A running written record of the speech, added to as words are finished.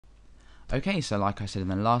Okay, so like I said in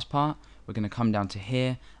the last part, we're going to come down to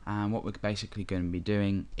here, and what we're basically going to be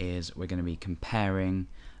doing is we're going to be comparing,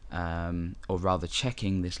 or rather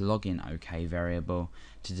checking this login OK variable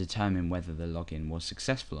to determine whether the login was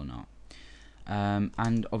successful or not.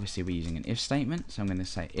 And obviously we're using an if statement, so I'm going to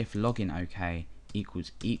say if login OK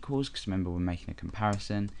equals, because remember we're making a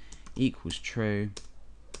comparison, equals true,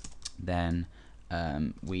 then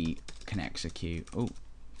we can execute,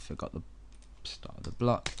 forgot the start of the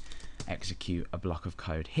block, execute a block of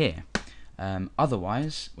code here.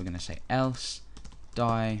 Otherwise we're going to say else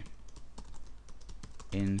die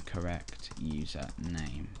incorrect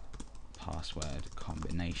username password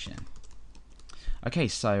combination. Okay,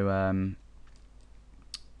 so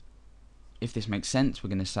if this makes sense, we're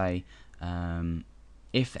going to say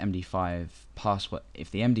if the MD5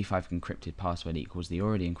 encrypted password equals the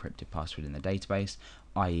already encrypted password in the database,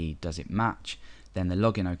 i.e. does it match, then the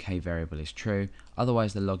login OK variable is true,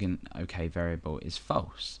 otherwise the login OK variable is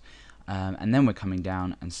false. And then we're coming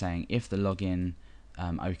down and saying if the login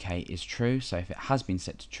OK is true, so if it has been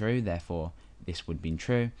set to true, therefore this would be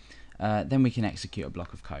true, then we can execute a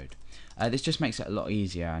block of code. This just makes it a lot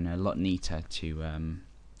easier and a lot neater to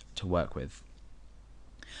work with.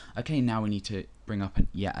 Okay, now we need to bring up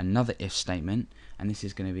yet another if statement, and this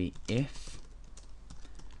is going to be if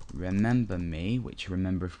remember me, which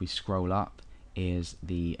remember if we scroll up is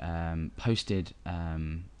the posted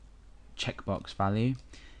checkbox value.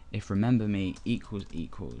 If remember me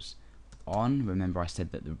equals on, remember I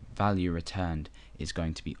said that the value returned is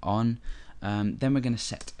going to be on, then we're going to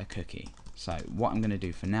set a cookie. So what I'm going to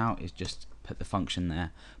do for now is just put the function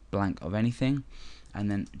there blank of anything, and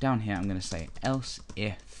then down here I'm going to say else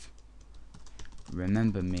if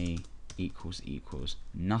remember me equals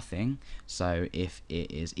nothing. So if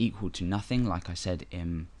it is equal to nothing, like I said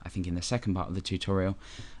in I think in the second part of the tutorial,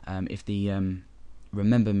 if the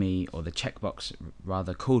remember me, or the checkbox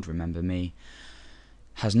rather called remember me,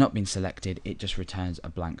 has not been selected, it just returns a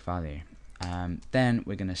blank value. Then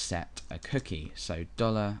we're going to set a cookie, so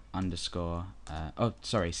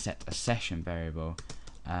set a session variable,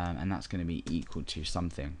 and that's going to be equal to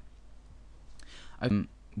something.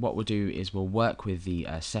 What we'll do is we'll work with the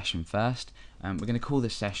session first. We're going to call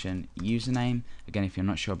this session username. Again, if you're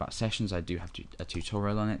not sure about sessions, I do have a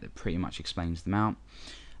tutorial on it that pretty much explains them out.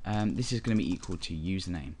 This is going to be equal to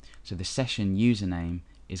username, so the session username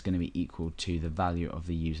is going to be equal to the value of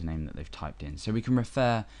the username that they've typed in. So we can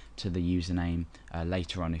refer to the username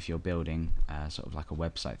later on if you're building sort of like a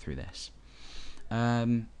website through this.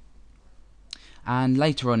 And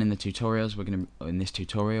later on in the tutorials, in this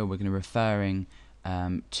tutorial we're going to be referring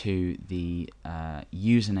to the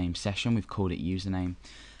username session. We've called it username.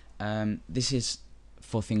 This is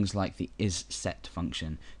for things like the isSet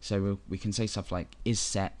function. So we can say stuff like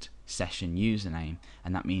isSet session username,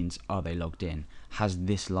 and that means are they logged in? Has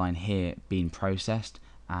this line here been processed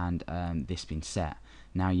and this been set?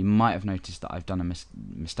 Now you might have noticed that I've done a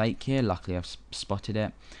mistake here. Luckily I've spotted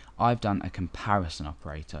it. I've done a comparison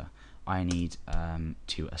operator. I need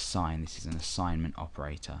to assign. This is an assignment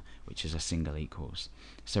operator, which is a single equals.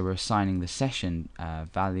 So we're assigning the session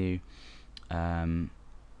value,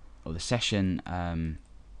 or the session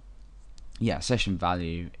session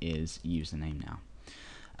value is username now.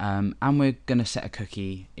 And we're going to set a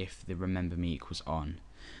cookie if the remember me equals on.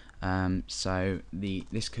 So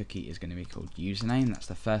this cookie is going to be called username. That's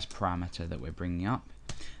the first parameter that we're bringing up.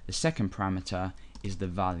 The second parameter is the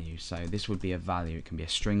value. So this would be a value. It can be a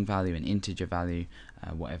string value, an integer value,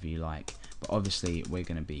 whatever you like. But obviously we're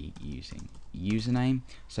going to be using username.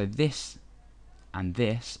 So this and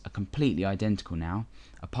this are completely identical now,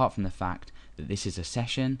 apart from the fact that this is a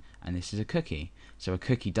session and this is a cookie. So a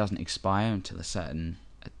cookie doesn't expire until a certain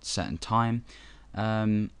time,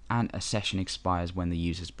 and a session expires when the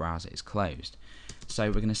user's browser is closed. So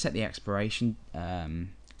we're going to set the expiration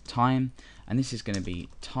time, and this is going to be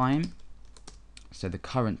time, so the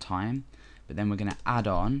current time, but then we're going to add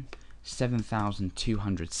on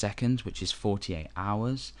 7,200 seconds, which is 48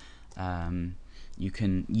 hours. You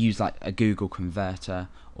can use like a Google converter,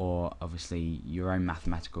 or obviously your own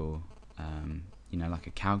mathematical like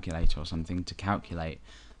a calculator or something to calculate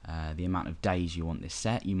the amount of days you want this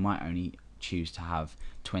set. You might only choose to have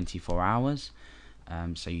 24 hours,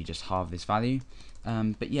 so you just halve this value.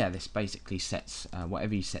 But yeah, this basically sets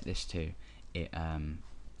whatever you set this to, it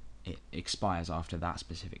expires after that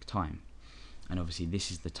specific time. And obviously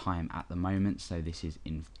this is the time at the moment, so this is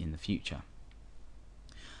in the future.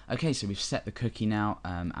 Okay, so we've set the cookie now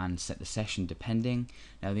and set the session depending.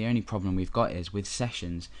 Now the only problem we've got is with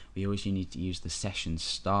sessions, we always need to use the session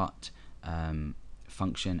start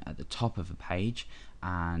function at the top of a page,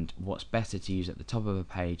 and what's better to use at the top of a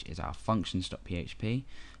page is our functions.php.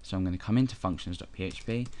 So I'm going to come into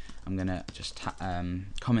functions.php, I'm going to just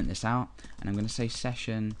comment this out, and I'm going to say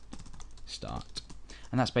session start,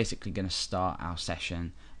 and that's basically going to start our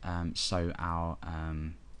session. So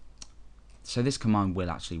this command will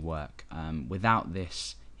actually work. Without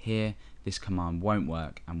this here, this command won't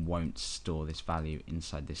work and won't store this value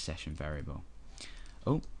inside this session variable.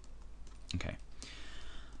 Oh, okay.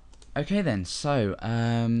 Okay then, so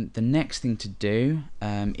the next thing to do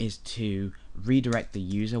is to redirect the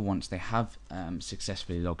user once they have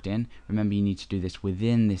successfully logged in. Remember, you need to do this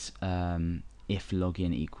within this if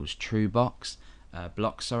login equals true block.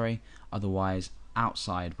 Otherwise,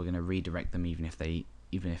 outside we're going to redirect them even if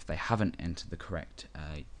they haven't entered the correct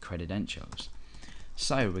credentials.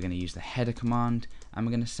 So we're going to use the header command, and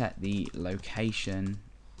we're going to set the location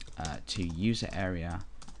to user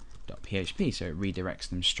area.php, so it redirects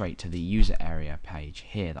them straight to the user area page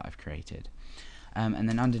here that I've created. And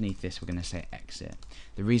then underneath this we're going to say exit.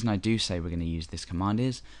 The reason I do say we're going to use this command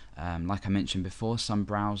is, like I mentioned before, some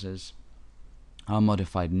browsers are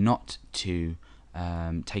modified not to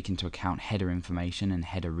take into account header information and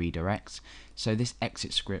header redirects. So this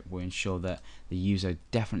exit script will ensure that the user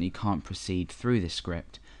definitely can't proceed through this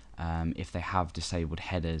script if they have disabled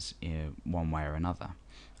headers one way or another,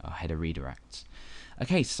 or header redirects.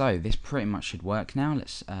 Okay, so this pretty much should work now.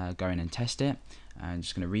 Let's go in and test it. I'm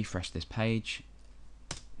just going to refresh this page.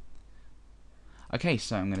 Okay,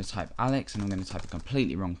 so I'm going to type Alex, and I'm going to type a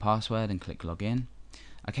completely wrong password and click login.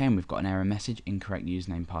 Okay, and we've got an error message, incorrect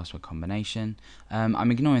username password combination.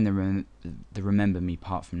 I'm ignoring the remember me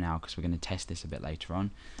part from now because we're going to test this a bit later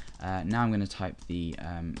on. Now I'm going to type the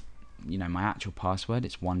my actual password.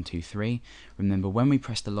 It's 123. Remember, when we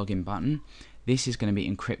press the login button, this is going to be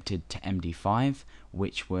encrypted to MD5,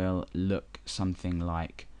 which will look something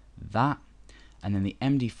like that. And then the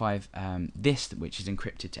MD5, this which is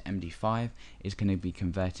encrypted to MD5 is going to be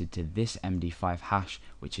converted to this MD5 hash,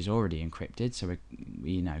 which is already encrypted. So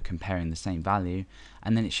we're comparing the same value,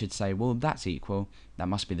 and then it should say, well, that's equal. That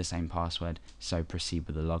must be the same password. So proceed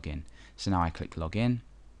with the login. So now I click login,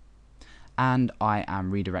 and I am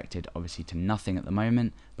redirected obviously to nothing at the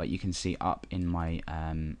moment. But you can see up in my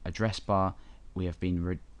address bar, we have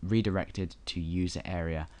been redirected to user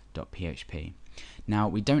area.php. Now,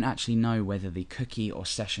 we don't actually know whether the cookie or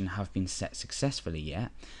session have been set successfully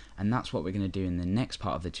yet, and that's what we're going to do in the next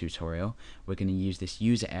part of the tutorial. We're going to use this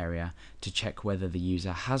user area to check whether the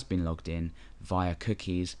user has been logged in via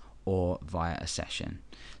cookies or via a session.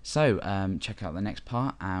 So check out the next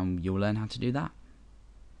part and you'll learn how to do that.